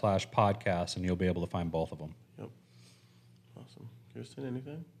fiproject.org/podcast and you'll be able to find both of them. Yep. Awesome. Kirsten,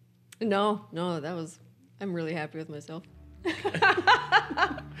 anything? No, I'm really happy with myself.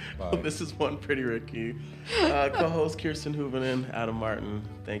 This is One Pretty Ricky. Co-host Kirsten Huvenen, Adam Martin.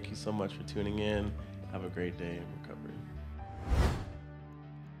 Thank you so much for tuning in. Have a great day.